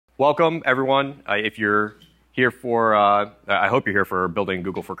welcome everyone. If you're here for, I hope you're here for building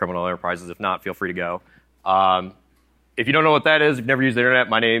Google for criminal enterprises. If not, feel free to go. If you don't know what that is, if you've never used the internet,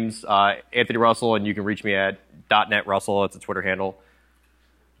 my name's Anthony Russell, and you can reach me at .netrussell. It's a Twitter handle.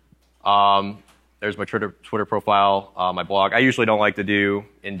 There's my Twitter profile, my blog. I usually don't like to do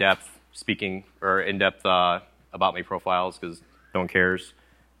in-depth speaking or in-depth about me profiles because no one cares.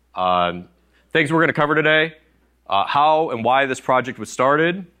 Things we're going to cover today: how and why this project was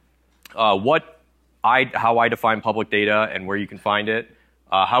started, how I define public data and where you can find it,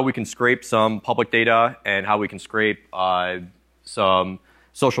 how we can scrape some public data, and how we can scrape some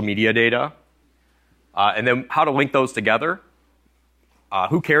social media data, and then how to link those together.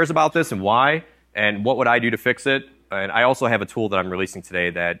 Who cares about this and why, and what would I do to fix it? And I also have a tool that I'm releasing today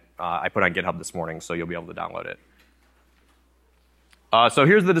that I put on GitHub this morning, so you'll be able to download it. So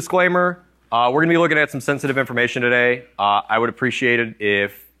here's the disclaimer. We're going to be looking at some sensitive information today. I would appreciate it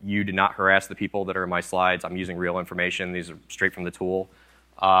if you did not harass the people that are in my slides. I'm using real information. These are straight from the tool.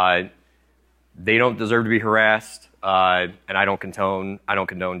 They don't deserve to be harassed, and I don't condone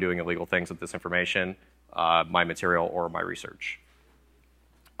doing illegal things with this information, my material, or my research.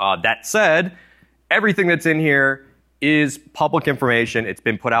 That said, everything that's in here is public information. It's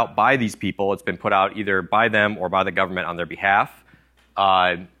been put out by these people. It's been put out either by them or by the government on their behalf.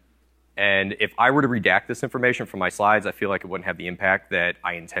 And if I were to redact this information from my slides, I feel like it wouldn't have the impact that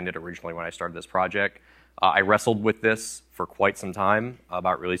I intended originally when I started this project. I wrestled with this for quite some time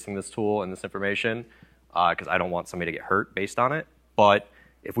about releasing this tool and this information because I don't want somebody to get hurt based on it. But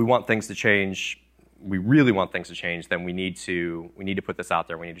if we want things to change, we really want things to change, then we need to put this out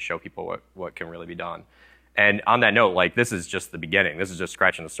there. We need to show people what can really be done. And on that note, like, this is just the beginning. This is just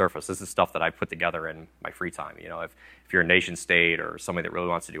scratching the surface. This is stuff that I put together in my free time. You know, if you're a nation state or somebody that really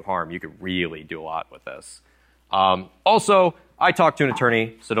wants to do harm, you could really do a lot with this. Also, I talked to an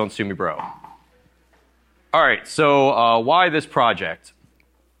attorney, so don't sue me, bro. All right, so why this project?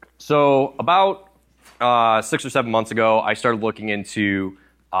 So about 6 or 7 months ago, I started looking into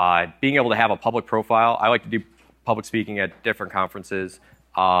being able to have a public profile. I like to do public speaking at different conferences.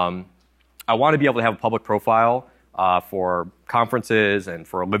 I want to be able to have a public profile for conferences and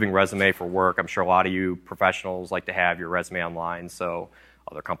for a living resume for work. I'm sure a lot of you professionals like to have your resume online, so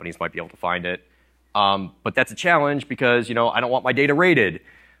other companies might be able to find it. But that's a challenge because, you know, I don't want my data rated.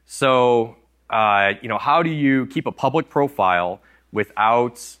 So, you know, how do you keep a public profile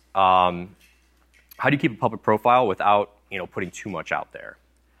without, you know, putting too much out there?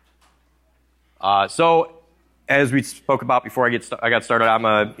 So, as we spoke about before I got started, I'm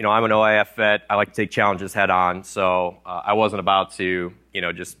an OIF vet. I like to take challenges head on, so I wasn't about to, you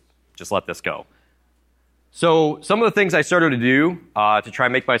know, just let this go. So some of the things I started to do to try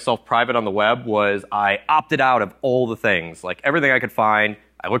and make myself private on the web was I opted out of all the things, like everything I could find.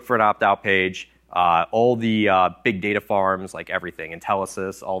 I looked for an opt-out page, all the big data farms, like everything,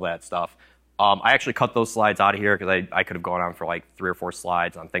 Intelisys, all that stuff. I actually cut those slides out of here because I could have gone on for like 3 or 4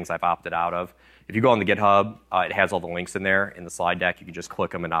 slides on things I've opted out of. If you go on the GitHub, it has all the links in there in the slide deck. You can just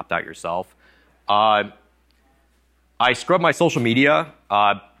click them and opt out yourself. I scrub my social media,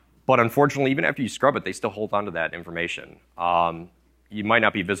 but unfortunately, even after you scrub it, they still hold on to that information. You might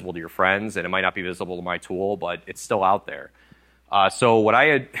not be visible to your friends, and it might not be visible to my tool, but it's still out there. So what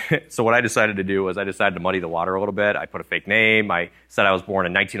I decided to do was I decided to muddy the water a little bit. I put a fake name. I said I was born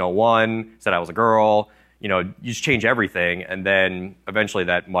in 1901, said I was a girl. You know, you just change everything, and then eventually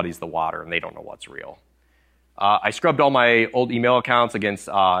that muddies the water, and they don't know what's real. I scrubbed all my old email accounts against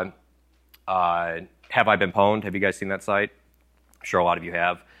Have I Been Pwned? Have you guys seen that site? I'm sure a lot of you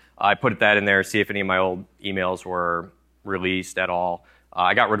have. I put that in there, see if any of my old emails were released at all.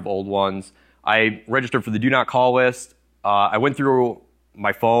 I got rid of old ones. I registered for the Do Not Call list. I went through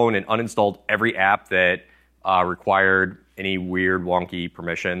my phone and uninstalled every app that required any weird, wonky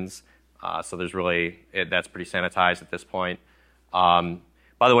permissions. So there's really, that's pretty sanitized at this point. By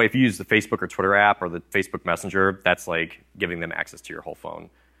the way, if you use the Facebook or Twitter app or the Facebook Messenger, that's like giving them access to your whole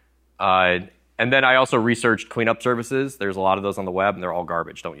phone. And then I also researched cleanup services. There's a lot of those on the web, and they're all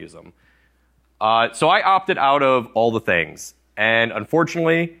garbage. Don't use them. So I opted out of all the things. And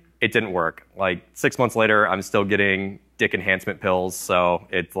unfortunately, it didn't work. Like 6 months later, I'm still getting dick enhancement pills. So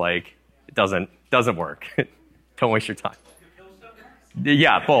it's like, it doesn't work. Don't waste your time.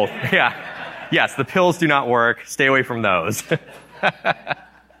 Yeah, both. Yeah. Yes, the pills do not work. Stay away from those.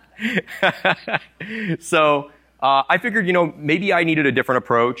 So I figured, you know, maybe I needed a different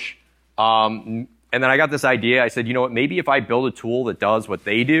approach. And then I got this idea. I said, you know what, maybe if I build a tool that does what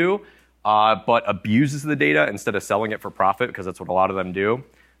they do, but abuses the data instead of selling it for profit, because that's what a lot of them do,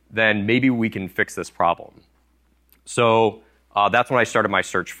 then maybe we can fix this problem. So that's when I started my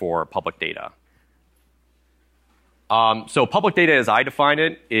search for public data. So public data, as I define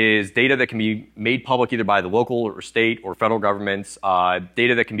it, is data that can be made public either by the local or state or federal governments,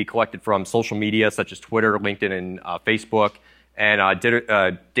 data that can be collected from social media such as Twitter, LinkedIn, and Facebook, and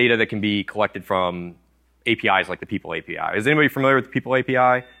data that can be collected from APIs like the People API. Is anybody familiar with the People API?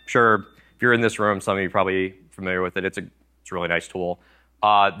 I'm sure if you're in this room, some of you are probably familiar with it. It's a really nice tool.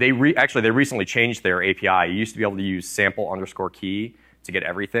 They recently changed their API. You used to be able to use sample_key to get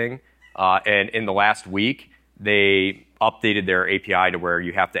everything, and in the last week, they updated their API to where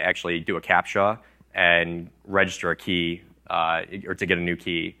you have to actually do a CAPTCHA and register a key or to get a new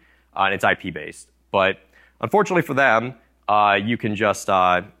key. And it's IP-based. But unfortunately for them, you can just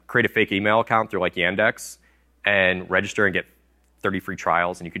create a fake email account through like Yandex and register and get 30 free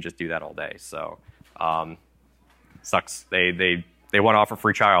trials, and you can just do that all day. So sucks. They want to offer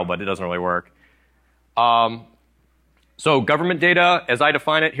free trial, but it doesn't really work. So government data, as I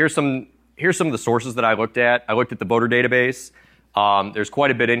define it, here's some of the sources that I looked at. I looked at the voter database. There's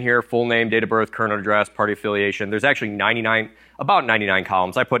quite a bit in here: full name, date of birth, current address, party affiliation. There's actually about 99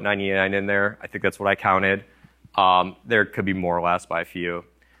 columns. I put 99 in there. I think that's what I counted. There could be more or less by a few.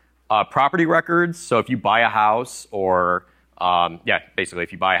 Property records. So if you buy a house, or basically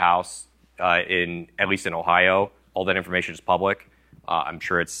if you buy a house at least in Ohio, all that information is public. I'm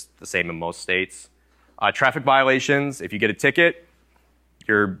sure it's the same in most states. Traffic violations. If you get a ticket,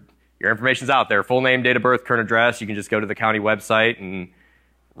 your information's out there. Full name, date of birth, current address. You can just go to the county website and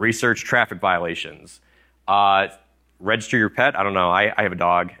research traffic violations. Register your pet. I don't know. I have a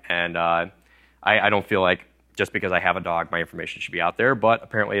dog, and I don't feel like just because I have a dog, my information should be out there, but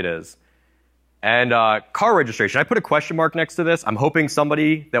apparently it is. And car registration. I put a question mark next to this. I'm hoping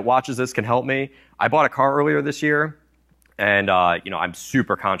somebody that watches this can help me. I bought a car earlier this year, and I'm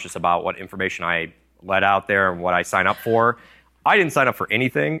super conscious about what information I let out there and what I sign up for. I didn't sign up for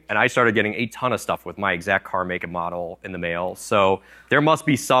anything, and I started getting a ton of stuff with my exact car make and model in the mail. So there must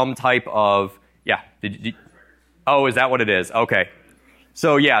be some type of, oh, is that what it is? Okay.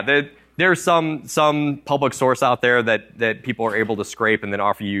 So yeah, there's some public source out there that people are able to scrape and then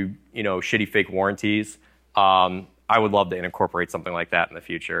offer you, shitty fake warranties. I would love to incorporate something like that in the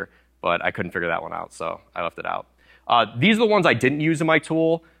future, but I couldn't figure that one out, so I left it out. These are the ones I didn't use in my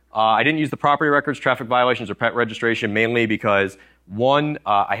tool. I didn't use the property records, traffic violations, or pet registration, mainly because, one,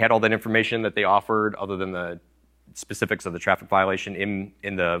 I had all that information that they offered other than the specifics of the traffic violation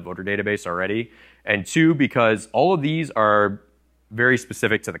in the voter database already, and two, because all of these are very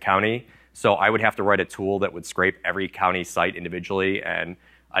specific to the county, so I would have to write a tool that would scrape every county site individually, and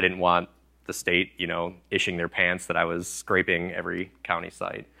I didn't want the state, ishing their pants that I was scraping every county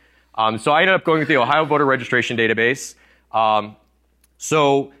site. So I ended up going with the Ohio voter registration database. I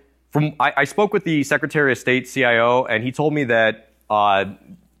spoke with the Secretary of State CIO, and he told me that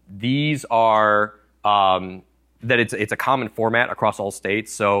these are that it's a common format across all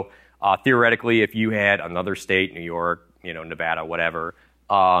states. So theoretically, if you had another state, New York, Nevada, whatever,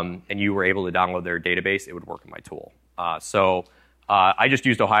 and you were able to download their database, it would work in my tool. I just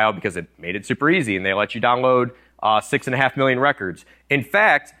used Ohio because it made it super easy, and they let you download 6.5 million records. In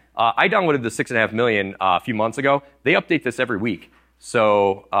fact, I downloaded the 6.5 million a few months ago. They update this every week.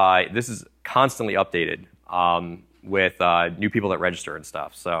 So this is constantly updated with new people that register and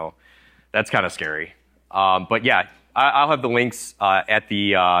stuff. So that's kind of scary. But yeah, I'll have the links I'll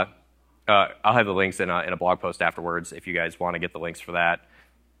have the links in a blog post afterwards if you guys want to get the links for that.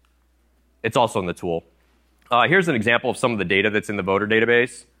 It's also in the tool. Here's an example of some of the data that's in the voter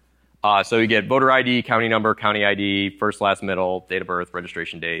database. So you get voter ID, county number, county ID, first, last, middle, date of birth,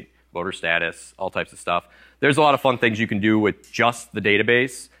 registration date, voter status, all types of stuff. There's a lot of fun things you can do with just the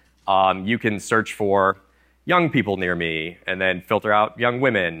database. You can search for young people near me and then filter out young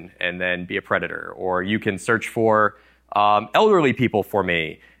women and then be a predator. Or you can search for elderly people for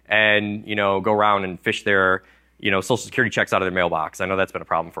me and go around and fish their Social Security checks out of their mailbox. I know that's been a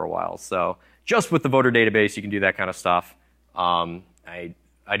problem for a while. So just with the voter database, you can do that kind of stuff.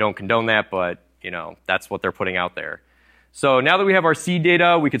 I don't condone that, but that's what they're putting out there. So now that we have our seed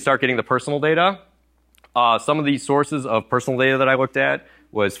data, we can start getting the personal data. Some of these sources of personal data that I looked at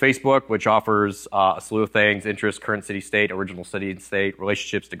was Facebook, which offers a slew of things: interest, current city, state, original city and state,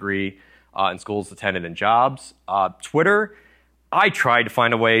 relationships, degree, and schools attended, and jobs. Twitter, I tried to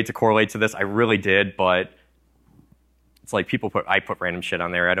find a way to correlate to this. I really did, but it's like I put random shit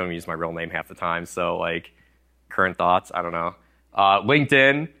on there. I don't use my real name half the time, so like current thoughts, I don't know.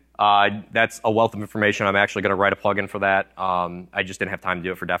 LinkedIn, that's a wealth of information. I'm actually going to write a plugin for that. I just didn't have time to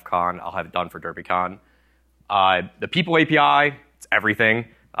do it for DEF CON. I'll have it done for DerbyCon. The People API, it's everything.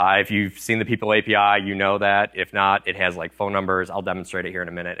 If you've seen the People API, you know that. If not, it has like phone numbers. I'll demonstrate it here in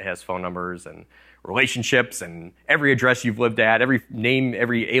a minute. It has phone numbers and relationships and every address you've lived at, every name,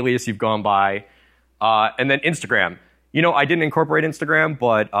 every alias you've gone by. And then Instagram. You know, I didn't incorporate Instagram,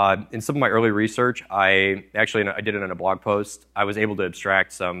 but in some of my early research, I did it in a blog post. I was able to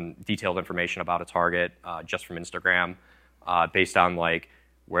abstract some detailed information about a target just from Instagram based on like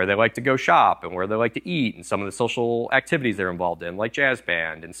where they like to go shop and where they like to eat and some of the social activities they're involved in, like jazz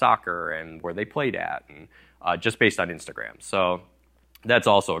band and soccer and where they played at, and just based on Instagram. So that's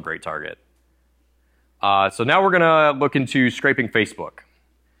also a great target. So now we're going to look into scraping Facebook.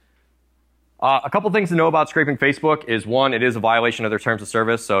 A couple things to know about scraping Facebook is, one, it is a violation of their terms of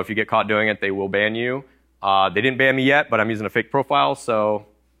service, so if you get caught doing it, they will ban you. They didn't ban me yet, but I'm using a fake profile, so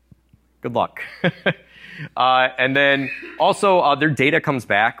good luck. And then also, their data comes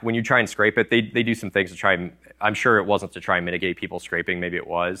back when you try and scrape it. They do some things to try and, I'm sure it wasn't to try and mitigate people scraping, maybe it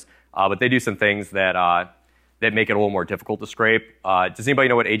was, but they do some things that, that make it a little more difficult to scrape. Does anybody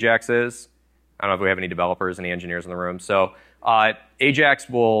know what Ajax is? I don't know if we have any developers, any engineers in the room. So Ajax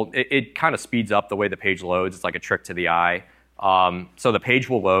it kind of speeds up the way the page loads. It's like a trick to the eye. So the page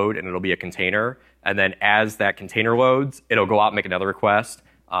will load and it'll be a container. And then as that container loads, it'll go out and make another request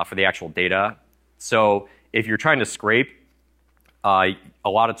for the actual data. So if you're trying to scrape, a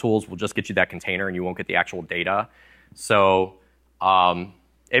lot of tools will just get you that container and you won't get the actual data. So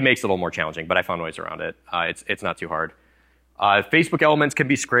it makes it a little more challenging, but I found ways around it. It's not too hard. Facebook elements can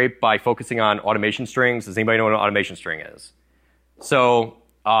be scraped by focusing on automation strings. Does anybody know what an automation string is? So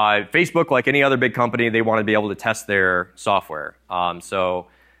Facebook, like any other big company, they want to be able to test their software. So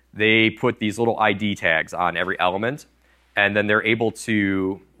they put these little ID tags on every element, and then they're able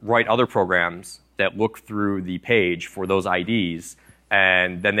to write other programs that look through the page for those IDs,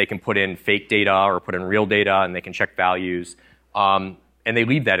 and then they can put in fake data or put in real data, and they can check values. And they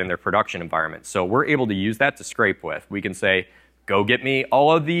leave that in their production environment. So we're able to use that to scrape with. We can say, go get me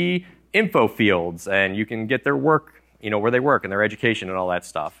all of the info fields, and you can get their work, you know, where they work and their education and all that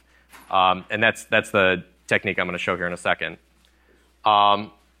stuff. And that's the technique I'm going to show here in a second.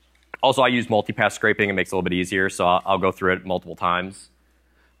 Also, I use multipass scraping. It makes it a little bit easier, so I'll go through it multiple times.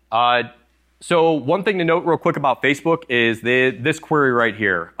 So one thing to note real quick about Facebook is this query right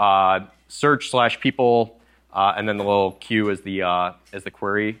here, search/people, and then the little Q is the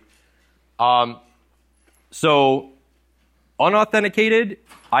query. So unauthenticated,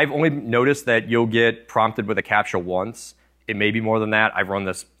 I've only noticed that you'll get prompted with a CAPTCHA once. It may be more than that. I've run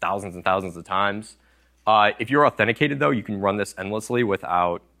this thousands and thousands of times. If you're authenticated, though, you can run this endlessly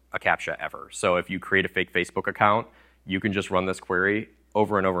without a CAPTCHA ever. So if you create a fake Facebook account, you can just run this query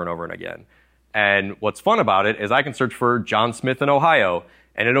over and over and over and again. And what's fun about it is I can search for John Smith in Ohio,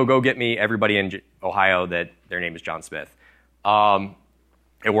 and it'll go get me everybody in Ohio that their name is John Smith.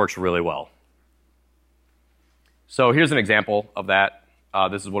 It works really well. So here's an example of that.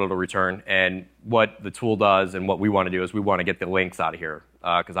 This is what it'll return. And what the tool does and what we want to do is we want to get the links out of here,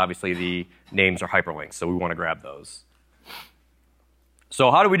 because obviously the names are hyperlinks, so we want to grab those.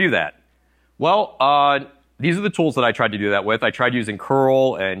 So how do we do that? Well, these are the tools that I tried to do that with. I tried using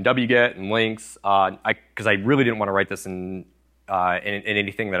curl and wget and links, because I really didn't want to write this in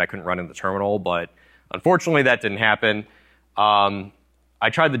anything that I couldn't run in the terminal, but unfortunately that didn't happen. I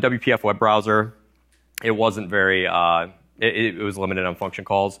tried the WPF web browser. It wasn't very, it was limited on function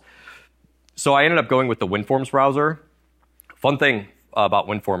calls. So I ended up going with the WinForms browser. Fun thing about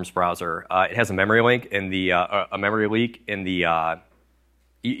WinForms browser, it has a memory leak in the,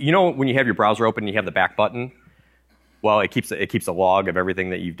 you know when you have your browser open and you have the back button? Well, it keeps a log of everything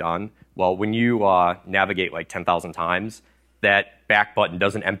that you've done. Well, when you navigate like 10,000 times, that back button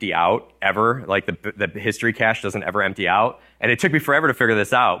doesn't empty out ever. Like the history cache doesn't ever empty out. And it took me forever to figure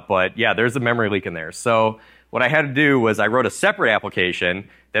this out, but yeah, there's a memory leak in there. So what I had to do was I wrote a separate application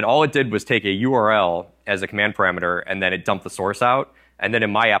that all it did was take a URL as a command parameter, and then it dumped the source out. And then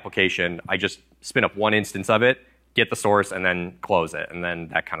in my application, I just spin up one instance of it, get the source, and then close it. And then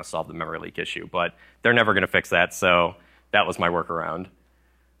that kind of solved the memory leak issue. But they're never going to fix that, so that was my workaround.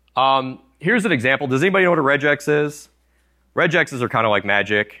 Here's an example. Does anybody know what a regex is? Regexes are kind of like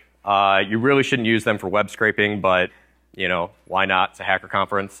magic. You really shouldn't use them for web scraping, but you know, why not? It's a hacker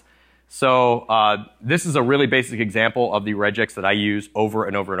conference. So this is a really basic example of the regex that I use over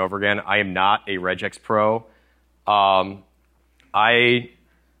and over and over again. I am not a regex pro. I'm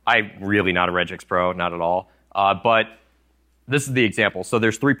really not a regex pro, not at all. But this is the example. So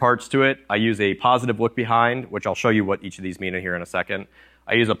there's 3 parts to it. I use a positive look behind, which I'll show you what each of these mean in here in a second.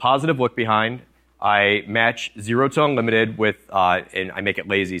 I use a positive look behind. I match 0 to unlimited with, and I make it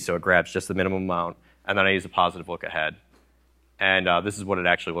lazy so it grabs just the minimum amount. And then I use a positive look ahead. and this is what it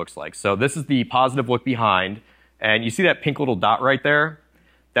actually looks like. So this is the positive look behind, and you see that pink little dot right there?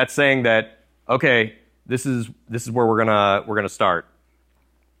 That's saying that, okay, this is where we're gonna start.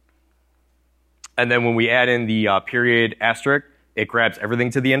 And then when we add in the period asterisk, it grabs everything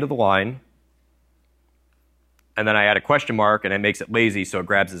to the end of the line. And then I add a question mark, and it makes it lazy, so it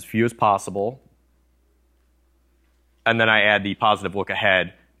grabs as few as possible. And then I add the positive look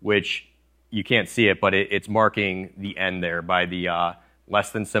ahead, which you can't see it, but it's marking the end there by the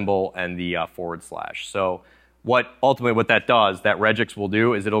less than symbol and the forward slash. So ultimately what that does, that regex will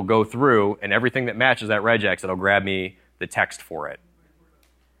do, is it'll go through, and everything that matches that regex, it'll grab me the text for it.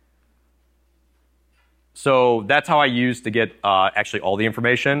 So that's how I use to get actually all the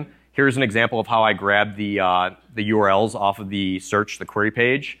information. Here's an example of how I grab the URLs off of the search, the query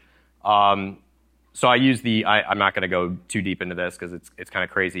page. So I use I'm not going to go too deep into this because it's kind of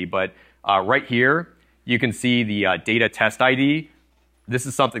crazy, but right here, you can see the data test ID. This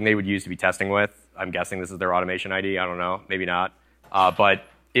is something they would use to be testing with. I'm guessing this is their automation ID. I don't know, maybe not. But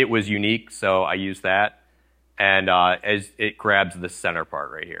it was unique, so I used that. And as it grabs the center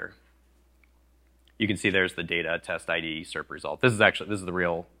part right here. You can see there's the data test ID SERP result. This is the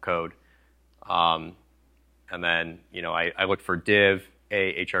real code. And then I look for div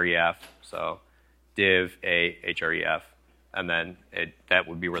a href, so div a href, and then that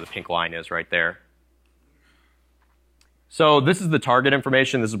would be where the pink line is right there. So this is the target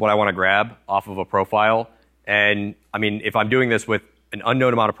information. This is what I want to grab off of a profile. And I mean, if I'm doing this with an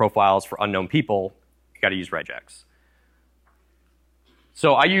unknown amount of profiles for unknown people, you got to use regex.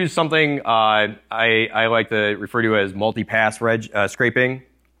 So I use something I like to refer to as multi-pass scraping.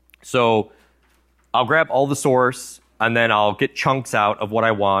 So I'll grab all the source, and then I'll get chunks out of what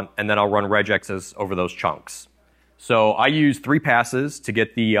I want, and then I'll run regexes over those chunks. So I use 3 passes to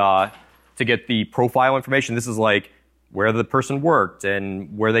get the profile information. This is like where the person worked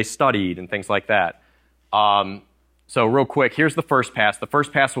and where they studied and things like that. So real quick, here's the first pass. The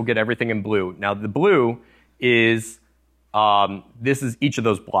first pass will get everything in blue. Now the blue is this is each of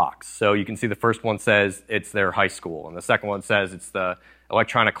those blocks. So you can see the first one says it's their high school, and the second one says it's the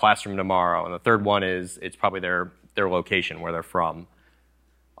electronic classroom tomorrow, and the third one is it's probably their location, where they're from.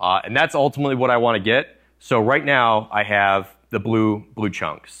 And that's ultimately what I want to get. So right now I have the blue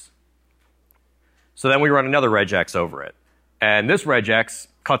chunks. So then we run another regex over it. And this regex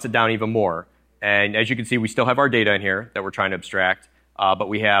cuts it down even more. And as you can see, we still have our data in here that we're trying to abstract, but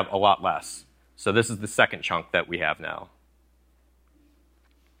we have a lot less. So this is the second chunk that we have now.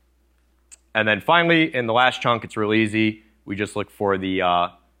 And then finally, in the last chunk, it's real easy. We just look for the,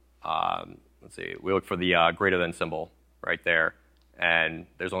 we look for the greater than symbol right there. And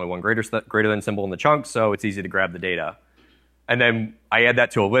there's only one greater than symbol in the chunk, so it's easy to grab the data. And then I add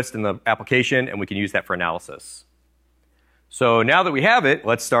that to a list in the application, and we can use that for analysis. So now that we have it,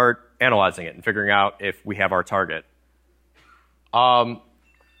 let's start analyzing it and figuring out if we have our target.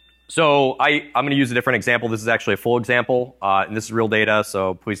 So I'm going to use a different example. This is actually a full example, and this is real data,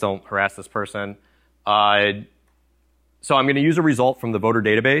 so please don't harass this person. So I'm going to use a result from the voter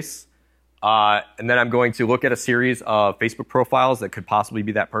database, and then I'm going to look at a series of Facebook profiles that could possibly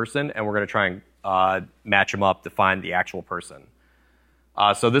be that person, and we're going to try and match them up to find the actual person.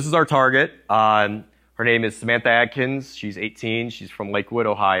 So this is our target. Her name is Samantha Adkins. She's 18. She's from Lakewood,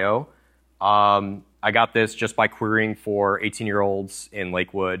 Ohio. I got this just by querying for 18-year-olds in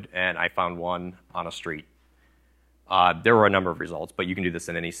Lakewood, and I found one on a street. There were a number of results, but you can do this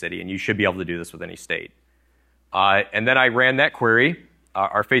in any city, and you should be able to do this with any state. And then I ran that query,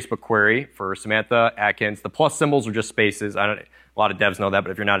 our Facebook query for Samantha Atkins. The plus symbols are just spaces. A lot of devs know that, but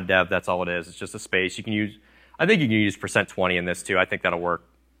if you're not a dev, that's all it is. It's just a space. You can use, I think you can use %20 in this too. I think that'll work.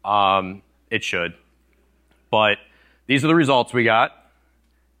 It should. But these are the results we got.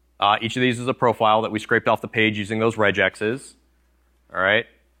 Each of these is a profile that we scraped off the page using those regexes. All right.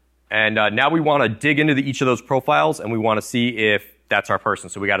 And now we want to dig into each of those profiles, and we want to see if that's our person.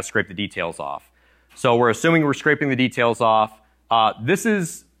 So we got to scrape the details off. So we're assuming we're scraping the details off. This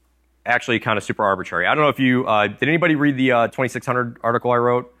is actually kind of super arbitrary. I don't know if you did anybody read the 2600 article I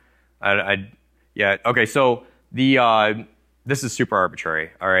wrote? Yeah. Okay. So this is super arbitrary.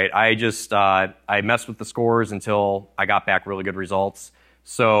 All right. I messed with the scores until I got back really good results.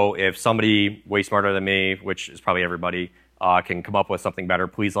 So if somebody way smarter than me, which is probably everybody, can come up with something better,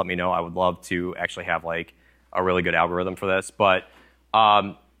 please let me know. I would love to actually have like a really good algorithm for this. But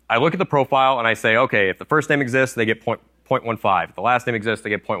I look at the profile and I say, okay, if the first name exists, they get 0.15. If the last name exists, they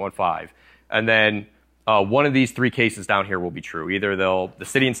get 0.15. And then one of these 3 cases down here will be true. Either the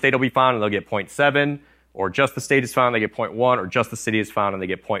city and state will be found and they'll get 0.7, or just the state is found and they get 0.1, or just the city is found and they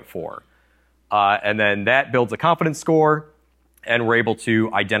get 0.4. And then that builds a confidence score. and we're able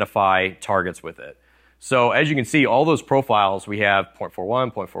to identify targets with it. So as you can see, all those profiles, we have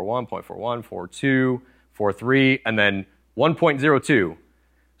 0.41, 0.41, 0.41, 0.42, 0.43, and then 1.02.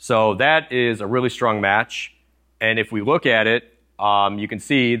 So that is a really strong match. And if we look at it, you can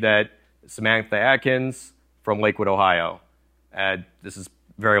see that Samantha Atkins from Lakewood, Ohio. This is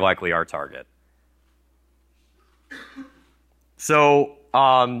very likely our target. So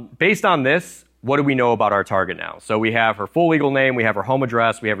based on this, what do we know about our target now? So we have her full legal name, we have her home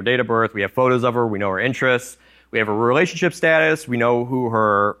address, we have her date of birth, we have photos of her, we know her interests, we have her relationship status, we know who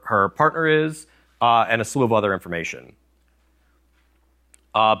her partner is, and a slew of other information.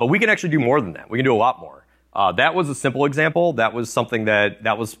 But we can actually do more than that. We can do a lot more. That was a simple example. That was something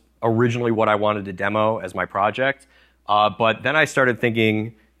that was originally what I wanted to demo as my project. But then I started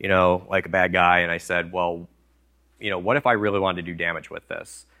thinking, like a bad guy, and I said, well, what if I really wanted to do damage with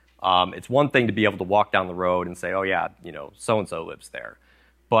this? It's one thing to be able to walk down the road and say, oh yeah, so-and-so lives there.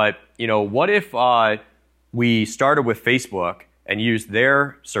 But, what if we started with Facebook and used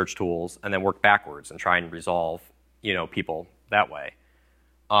their search tools and then worked backwards and try and resolve, people that way?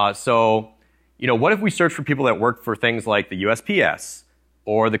 So, what if we search for people that work for things like the USPS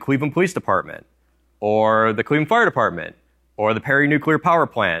or the Cleveland Police Department or the Cleveland Fire Department or the Perry Nuclear Power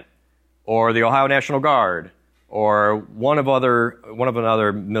Plant or the Ohio National Guard, or one of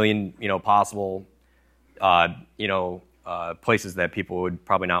another million, possible, places that people would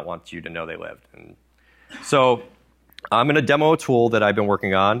probably not want you to know they lived. And so I'm going to demo a tool that I've been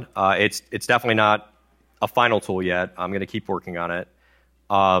working on. It's definitely not a final tool yet. I'm going to keep working on it.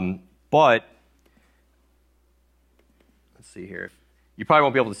 But let's see here. You probably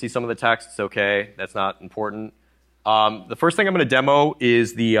won't be able to see some of the text. It's okay. That's not important. The first thing I'm going to demo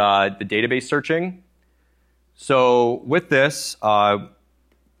is the database searching. So with this,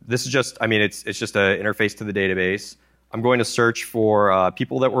 this is just, it's just an interface to the database. I'm going to search for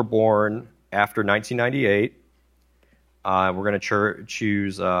people that were born after 1998. We're going to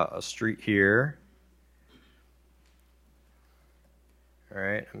choose a street here. All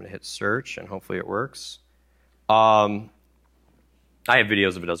right, I'm going to hit search, and hopefully it works. I have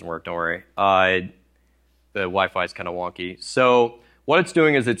videos if it doesn't work, don't worry. The Wi-Fi is kind of wonky. So what it's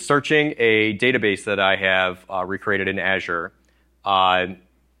doing is it's searching a database that I have recreated in Azure. I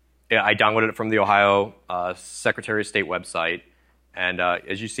downloaded it from the Ohio Secretary of State website. And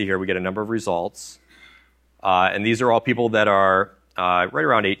as you see here, we get a number of results. And these are all people that are right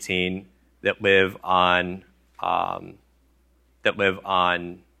around 18 that live on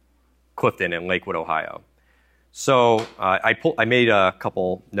Clifton in Lakewood, Ohio. So I made a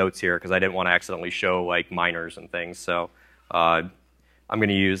couple notes here because I didn't want to accidentally show like minors and things. So I'm going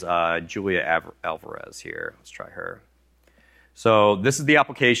to use Julia Alvarez here. Let's try her. So this is the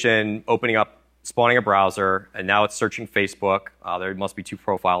application opening up, spawning a browser, and now it's searching Facebook. There must be 2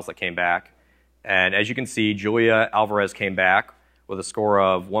 profiles that came back. And as you can see, Julia Alvarez came back with a score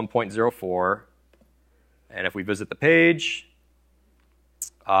of 1.04. And if we visit the page,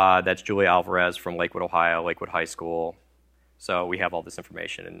 that's Julia Alvarez from Lakewood, Ohio, Lakewood High School. So we have all this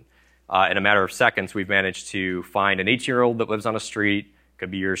information. And in a matter of seconds, we've managed to find an 18-year-old that lives on a street,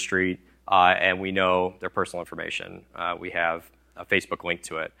 could be your street, and we know their personal information. We have a Facebook link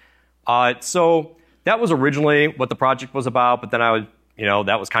to it. So that was originally what the project was about, but then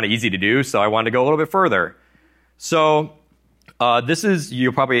that was kind of easy to do, so I wanted to go a little bit further. So this is,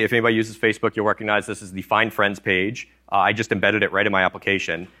 you'll probably, if anybody uses Facebook, you'll recognize this is the Find Friends page. I just embedded it right in my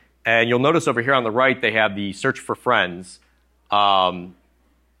application. And you'll notice over here on the right, they have the search for friends,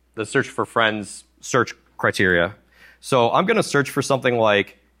 search criteria. So I'm going to search for something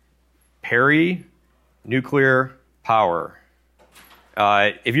like Perry Nuclear Power.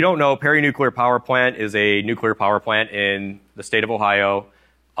 If you don't know, Perry Nuclear Power Plant is a nuclear power plant in the state of Ohio,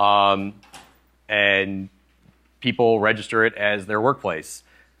 and people register it as their workplace.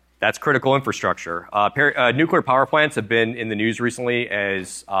 That's critical infrastructure. Nuclear power plants have been in the news recently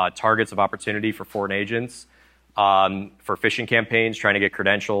as targets of opportunity for foreign agents, for phishing campaigns, trying to get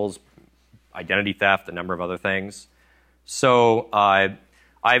credentials, identity theft, a number of other things. So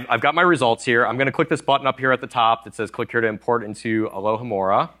I've got my results here. I'm going to click this button up here at the top that says click here to import into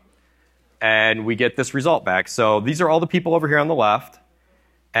Alohomora. And we get this result back. So these are all the people over here on the left.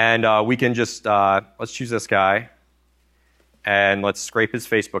 And we can just, let's choose this guy. And let's scrape his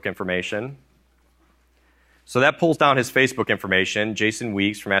Facebook information. So that pulls down his Facebook information, Jason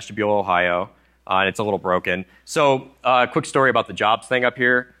Weeks from Ashtabula, Ohio. And it's a little broken. So quick story about the jobs thing up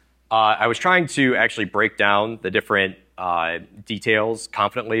here. I was trying to actually break down the different details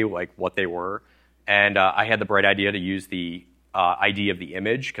confidently, like what they were. And I had the bright idea to use the ID of the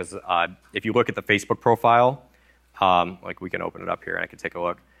image, because if you look at the Facebook profile, Like we can open it up here and I can take a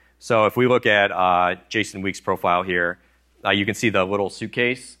look. So if we look at Jason Week's profile here, you can see the little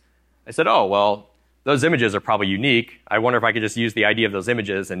suitcase. I said, oh, well, those images are probably unique. I wonder if I could just use the ID of those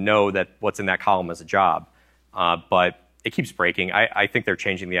images and know that what's in that column is a job. But it keeps breaking. I think they're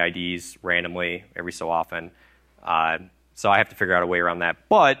changing the IDs randomly every so often. So I have to figure out a way around that.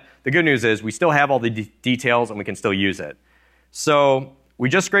 But the good news is we still have all the details and we can still use it. So we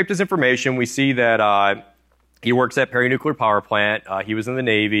just scraped his information. We see that he works at Perry Nuclear Power Plant. He was in the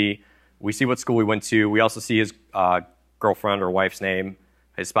Navy. We see what school he went to. We also see his girlfriend or wife's name,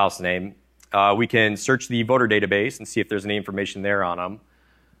 his spouse's name. We can search the voter database and see if there's any information there on him.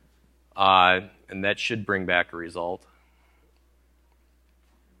 And that should bring back a result.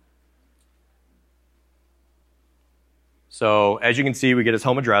 So as you can see, we get his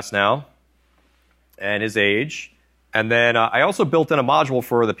home address now and his age. And then I also built in a module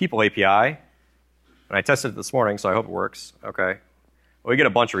for the People API. And I tested it this morning, so I hope it works. OK. Well, we get a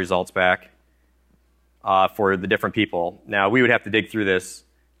bunch of results back for the different people. Now, we would have to dig through this.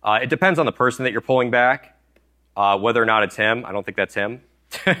 It depends on the person that you're pulling back, whether or not it's him. I don't think that's him.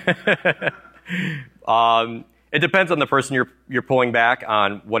 It depends on the person you're pulling back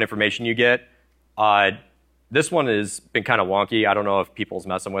on what information you get. This one has been kind of wonky. I don't know if people's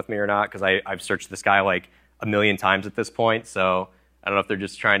messing with me or not, because I've searched this guy like a million times at this point. So I don't know if they're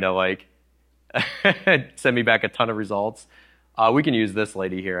just trying to like send me back a ton of results. We can use this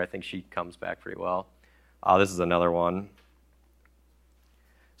lady here. I think she comes back pretty well. This is another one.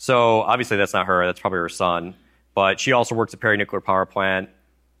 So obviously that's not her. That's probably her son. But she also works at Perry Nuclear Power Plant.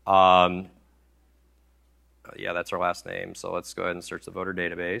 Yeah, that's her last name. So let's go ahead and search the voter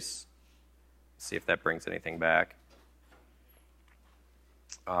database. See if that brings anything back.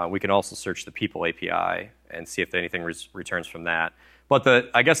 We can also search the People API and see if anything returns from that. But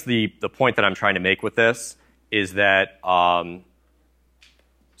I guess the point that I'm trying to make with this is that, so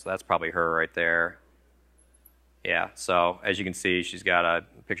that's probably her right there. Yeah, so as you can see, she's got a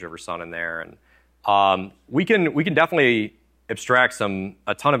picture of her son in there. And we can definitely abstract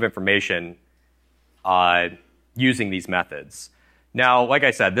a ton of information using these methods. Now, like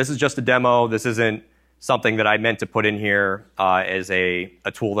I said, this is just a demo. This isn't something that I meant to put in here as a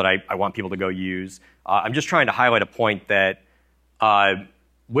tool that I want people to go use. I'm just trying to highlight a point that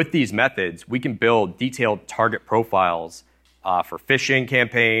with these methods, we can build detailed target profiles for phishing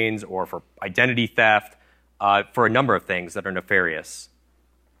campaigns or for identity theft, for a number of things that are nefarious.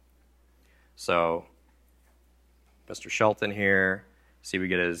 So, Mr. Shelton here. See, we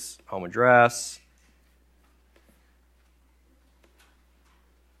get his home address.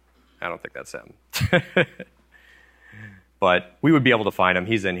 I don't think that's him. But we would be able to find him.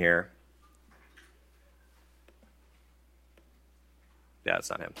 He's in here. Yeah, it's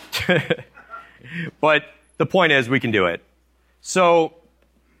not him. But the point is, we can do it. So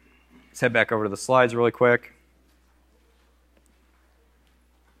let's head back over to the slides really quick.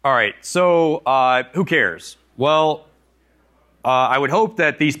 All right, so who cares? Well, I would hope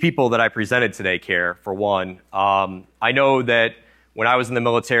that these people that I presented today care, for one. I know that when I was in the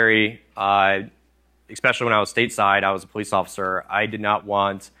military, especially when I was stateside, I was a police officer, I did not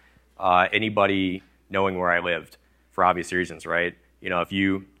want anybody knowing where I lived for obvious reasons, right? You know, if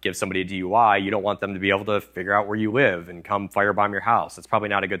you give somebody a DUI, you don't want them to be able to figure out where you live and come firebomb your house. It's probably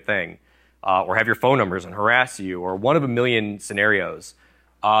not a good thing. Or have your phone numbers and harass you, or one of a million scenarios.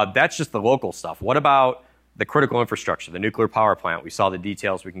 That's just the local stuff. What about the critical infrastructure, the nuclear power plant? We saw the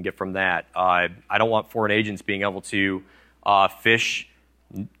details we can get from that. I don't want foreign agents being able to phish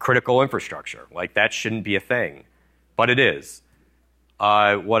critical infrastructure. Like, that shouldn't be a thing, but it is.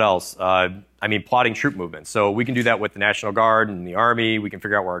 What else? I mean, plotting troop movements. So we can do that with the National Guard and the Army. We can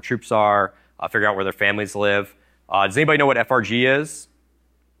figure out where our troops are, figure out where their families live. Does anybody know what FRG is?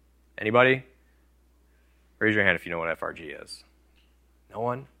 Anybody? Raise your hand if you know what FRG is. No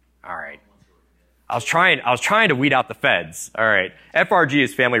one? All right. I was trying to weed out the feds. All right. FRG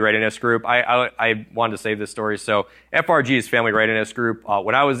is Family Readiness Group. I wanted to save this story. So FRG is Family Readiness Group.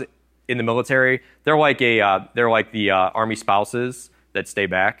 When I was in the military, they're like the Army spouses that stay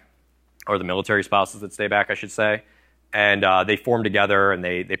back, or the military spouses that stay back, I should say. And they form together and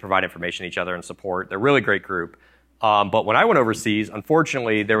they provide information to each other and support. They're a really great group. But when I went overseas,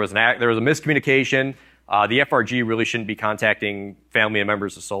 unfortunately, there was a miscommunication. The FRG really shouldn't be contacting family and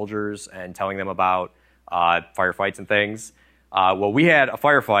members of soldiers and telling them about firefights and things. Well, we had a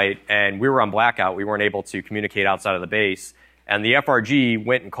firefight, and we were on blackout. We weren't able to communicate outside of the base. And the FRG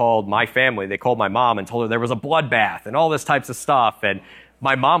went and called my family. They called my mom and told her there was a bloodbath and all this types of stuff. And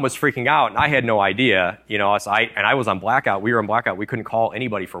my mom was freaking out, and I had no idea. You know, so I was on blackout. We were on blackout. We couldn't call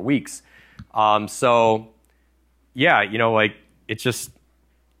anybody for weeks. So yeah, like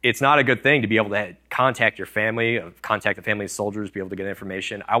it's not a good thing to be able to contact your family, contact the family of soldiers, be able to get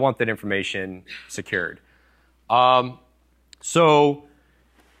information. I want that information secured. So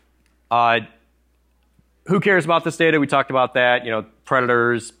who cares about this data? We talked about that.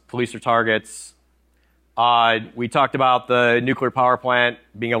 Predators, police or targets. We talked about the nuclear power plant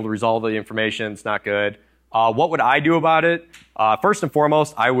being able to resolve the information. It's not good. What would I do about it? First and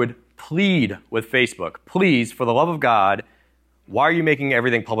foremost, I would plead with Facebook. Please, for the love of God, why are you making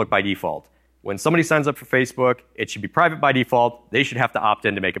everything public by default? When somebody signs up for Facebook, it should be private by default. They should have to opt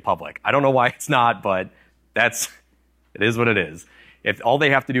in to make it public. I don't know why it's not, but it is what it is. If all they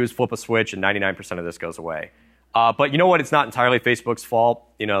have to do is flip a switch and 99% of this goes away. But you know what? It's not entirely Facebook's fault.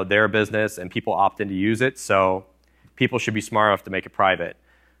 They're a business and people opt in to use it, so people should be smart enough to make it private.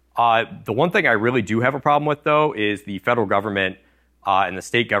 The one thing I really do have a problem with, though, is the federal government and the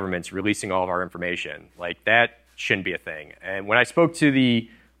state governments releasing all of our information. Like, that shouldn't be a thing. And when I spoke to the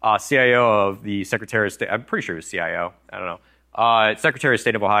CIO of the Secretary of State, I'm pretty sure it was CIO, I don't know, Secretary of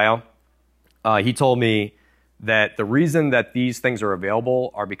State of Ohio, he told me that the reason that these things are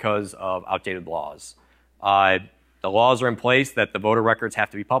available are because of outdated laws. The laws are in place that the voter records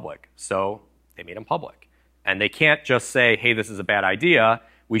have to be public, so they made them public. And they can't just say, hey, this is a bad idea,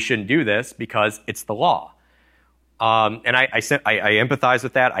 we shouldn't do this, because it's the law. And I empathize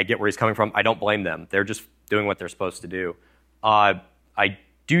with that. I get where he's coming from. I don't blame them. They're just doing what they're supposed to do. I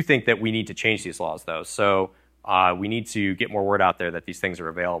do think that we need to change these laws, though. So we need to get more word out there that these things are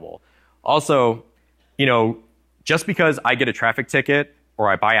available. Also, just because I get a traffic ticket, or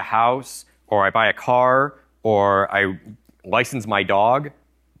I buy a house, or I buy a car, or I license my dog,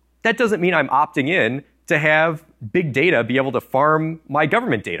 that doesn't mean I'm opting in to have big data be able to farm my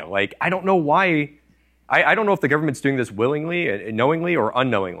government data. Like, I don't know why. I don't know if the government's doing this willingly, knowingly, or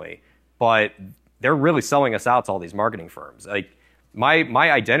unknowingly, but they're really selling us out to all these marketing firms. Like, my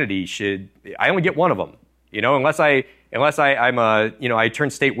identity I only get one of them, unless I turn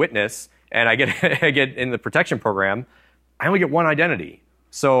state witness and I get in the protection program, I only get one identity.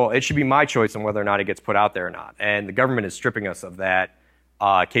 So it should be my choice on whether or not it gets put out there or not. And the government is stripping us of that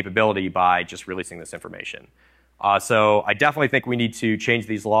capability by just releasing this information. So I definitely think we need to change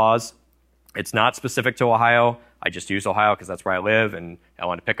these laws. It's not specific to Ohio. I just use Ohio because that's where I live and I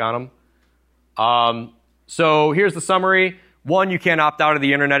want to pick on them. So here's the summary. One, you can't opt out of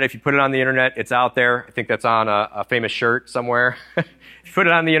the internet. If you put it on the internet, it's out there. I think that's on a famous shirt somewhere. If you put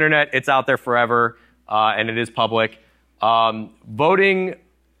it on the internet, it's out there forever, and it is public. Voting,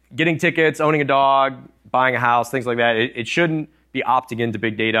 getting tickets, owning a dog, buying a house, things like that, it shouldn't be opting into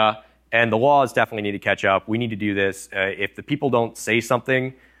big data, and the laws definitely need to catch up. We need to do this. If the people don't say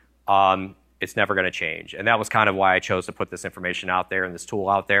something, it's never going to change. And that was kind of why I chose to put this information out there and this tool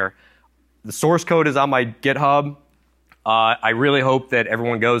out there. The source code is on my GitHub. I really hope that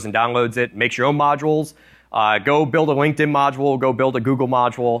everyone goes and downloads it, makes your own modules. Go build a LinkedIn module, go build a Google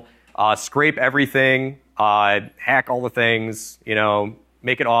module, scrape everything, hack all the things,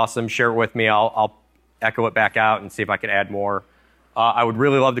 make it awesome, share it with me. I'll echo it back out and see if I can add more. I would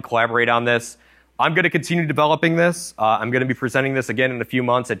really love to collaborate on this. I'm going to continue developing this. I'm going to be presenting this again in a few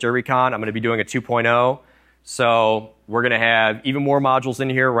months at Recon. I'm going to be doing a 2.0. So we're going to have even more modules in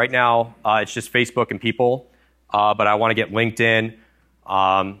here. Right now, it's just Facebook and people. But I want to get LinkedIn,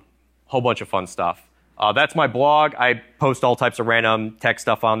 whole bunch of fun stuff. That's my blog. I post all types of random tech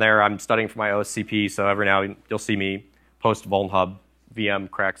stuff on there. I'm studying for my OSCP, so every now and you'll see me post Vulnhub VM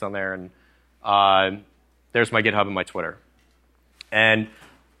cracks on there. And there's my GitHub and my Twitter. And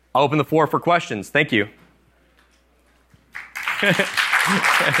I'll open the floor for questions. Thank you.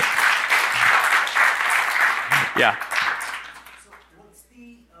 Yeah. So what's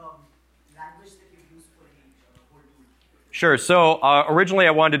the language that you use for the whole tool? Sure. So originally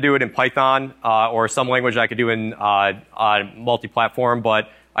I wanted to do it in Python or some language I could do in multi-platform, but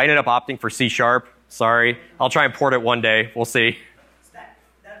I ended up opting for C#. Sorry. I'll try and port it one day. We'll see.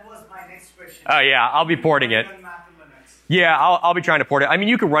 That was my next question. Oh, yeah. I'll be porting it. Yeah, I'll be trying to port it. I mean,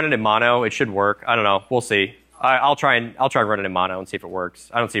 you could run it in mono. It should work. I don't know. We'll see. I'll try and run it in mono and see if it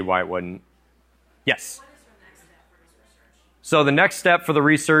works. I don't see why it wouldn't. Yes. What is the next step for this research? So the next step for the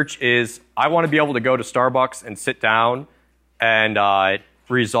research is I want to be able to go to Starbucks and sit down and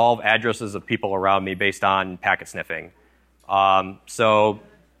resolve addresses of people around me based on packet sniffing. So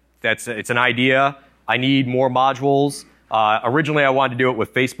it's an idea. I need more modules. Originally, I wanted to do it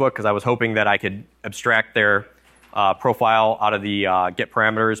with Facebook because I was hoping that I could abstract their profile out of the get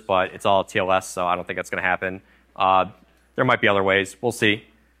parameters, but it's all TLS, so I don't think that's going to happen. There might be other ways. We'll see.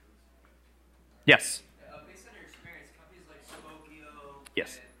 Yes? Based on your experience, companies like Spokio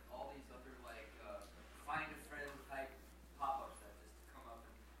Yes. and all these other like Find a Friend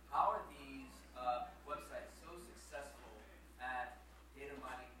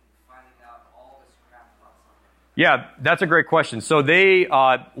Yeah, that's a great question. So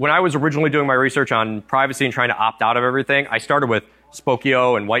when I was originally doing my research on privacy and trying to opt out of everything, I started with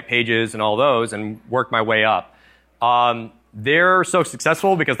Spokeo and White Pages and all those and worked my way up. They're so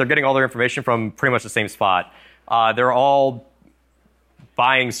successful because they're getting all their information from pretty much the same spot. They're all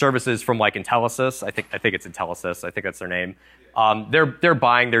buying services from like Intelisys. I think it's Intelisys. I think that's their name. They're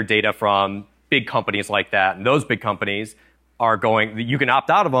buying their data from big companies like that, and those big companies are going. You can opt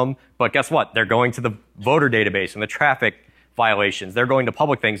out of them, but guess what? They're going to the voter database and the traffic violations. They're going to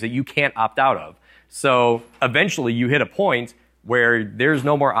public things that you can't opt out of. So eventually, you hit a point where there's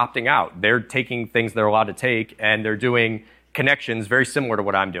no more opting out. They're taking things they're allowed to take, and they're doing connections very similar to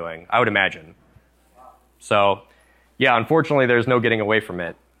what I'm doing, I would imagine. So, yeah, unfortunately, there's no getting away from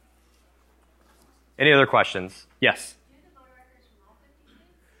it. Any other questions? Yes?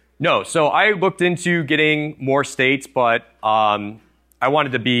 No, so I looked into getting more states, but I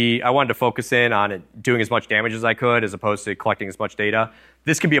wanted to focus in on it, doing as much damage as I could, as opposed to collecting as much data.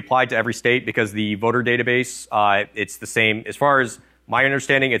 This can be applied to every state because the voter database, it's the same, as far as my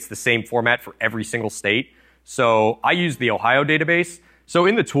understanding, it's the same format for every single state. So I use the Ohio database. So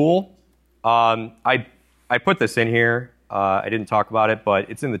in the tool, I put this in here. I didn't talk about it, but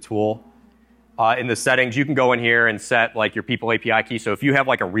it's in the tool. In the settings, you can go in here and set like your people API key. So if you have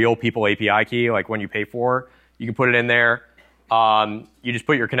like a real people API key, like one you pay for, you can put it in there. You just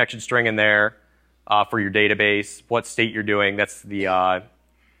put your connection string in there for your database, what state you're doing. That's the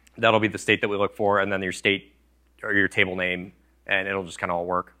that'll be the state that we look for, and then your state or your table name, and it'll just kind of all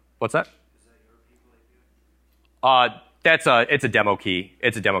work. What's that? It's a demo key.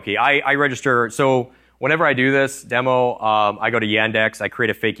 It's a demo key. I register. So whenever I do this demo, I go to Yandex. I create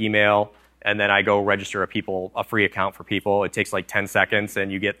a fake email. And then I go register a free account for people. It takes like 10 seconds,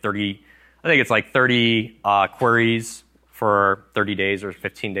 and you get 30, I think it's like 30 queries for 30 days or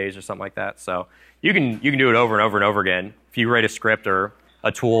 15 days or something like that. So you can do it over and over and over again. If you write a script or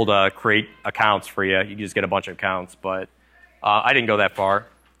a tool to create accounts for you, you can just get a bunch of accounts. But I didn't go that far.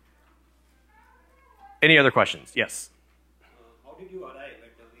 Any other questions? Yes? How did you arrive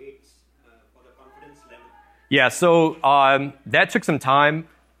at the weights for the confidence level? Yeah, so that took some time.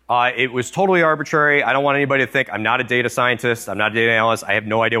 It was totally arbitrary. I don't want anybody to think I'm not a data scientist. I'm not a data analyst. I have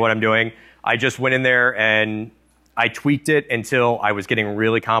no idea what I'm doing. I just went in there and I tweaked it until I was getting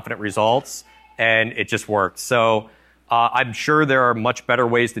really confident results, and it just worked. So I'm sure there are much better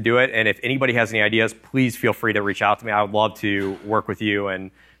ways to do it. And if anybody has any ideas, please feel free to reach out to me. I would love to work with you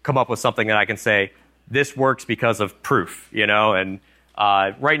and come up with something that I can say, this works because of proof, you know? And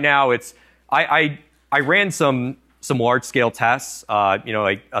right now I ran some large-scale tests, like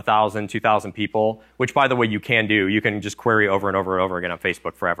 1,000, 2,000 people, which, by the way, you can do. You can just query over and over and over again on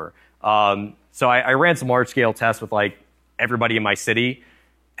Facebook forever. So I ran some large-scale tests with, like, everybody in my city,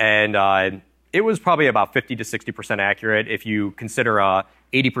 and it was probably about 50 to 60% accurate. If you consider a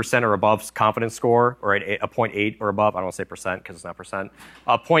 80% or above confidence score, or a 0.8 or above, I don't want to say percent because it's not percent,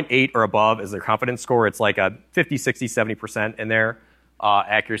 a 0.8 or above is their confidence score. It's like a 50, 60, 70% in there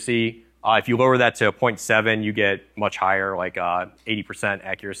accuracy. If you lower that to a 0.7, you get much higher, like 80%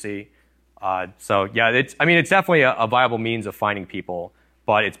 accuracy. So yeah, it's definitely a viable means of finding people,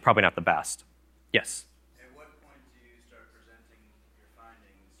 but it's probably not the best. Yes? At what point do you start presenting your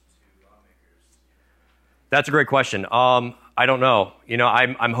findings to lawmakers? That's a great question. I don't know.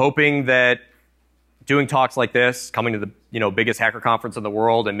 I'm hoping that doing talks like this, coming to the biggest hacker conference in the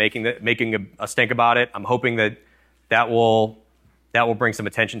world and making a stink about it, I'm hoping that will bring some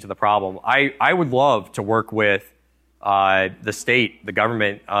attention to the problem. I would love to work with the state, the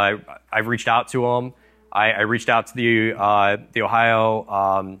government. I've reached out to them. I reached out to the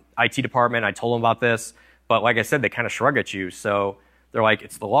Ohio IT department. I told them about this. But like I said, they kind of shrug at you. So they're like,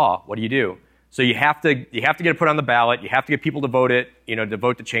 it's the law. What do you do? So you have to get it put on the ballot. You have to get people to vote it, to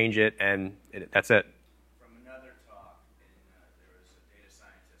vote to change it, and that's it. From another talk, there was a data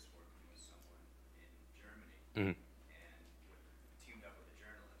scientist working with someone in Germany. Mm-hmm.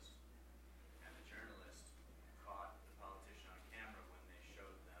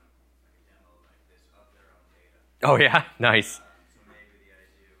 Oh, yeah? Nice. So maybe the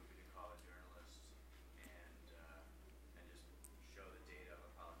idea would be to call a journalist and just show the data of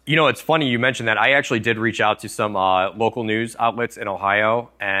a politician. It's funny you mentioned that. I actually did reach out to some local news outlets in Ohio,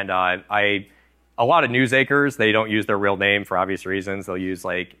 and a lot of news anchors, they don't use their real name for obvious reasons. They'll use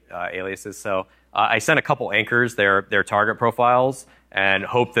aliases. So I sent a couple anchors their target profiles and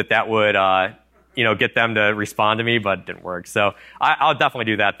hoped that would get them to respond to me, but it didn't work. So I'll definitely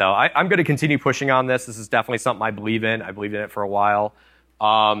do that, though. I'm going to continue pushing on this. This is definitely something I believe in. I believed in it for a while.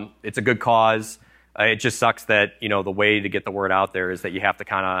 It's a good cause. It just sucks that, the way to get the word out there is that you have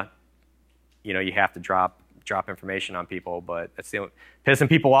to you have to drop drop information on people, but that's pissing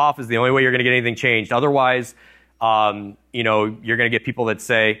people off is the only way you're going to get anything changed. Otherwise, you know, you're going to get people that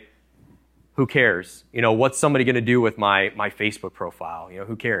say, who cares? You know, what's somebody going to do with my Facebook profile? You know,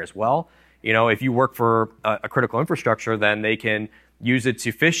 who cares? Well, you know, if you work for a critical infrastructure, then they can use it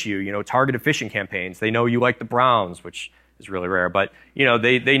to phish you, you know, targeted phishing campaigns. They know you like the Browns, which is really rare, but, you know,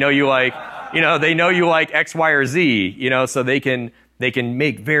 they know you like, you know, they know you like X, Y, or Z, you know, so they can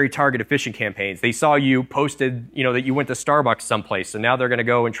make very targeted phishing campaigns. They saw you posted, you know, that you went to Starbucks someplace, so now they're going to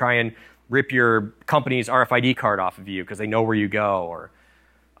go and try and rip your company's RFID card off of you because they know where you go. Or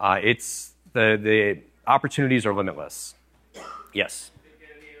it's the opportunities are limitless. Yes.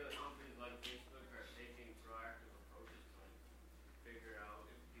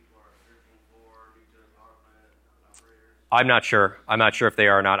 I'm not sure. I'm not sure if they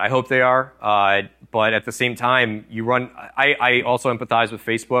are or not. I hope they are. But at the same time, I also empathize with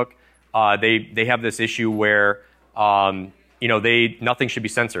Facebook. They have this issue where, you know, nothing should be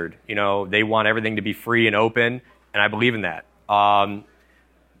censored. You know, they want everything to be free and open, and I believe in that.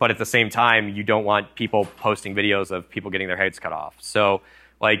 But at the same time, you don't want people posting videos of people getting their heads cut off. So,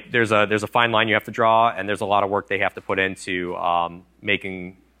 like, there's a fine line you have to draw, and there's a lot of work they have to put into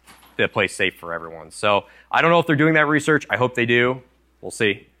making the place safe for everyone. So I don't know if they're doing that research. I hope they do. We'll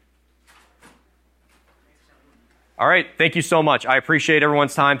see. All right. Thank you so much. I appreciate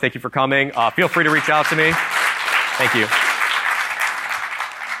everyone's time. Thank you for coming. Feel free to reach out to me. Thank you.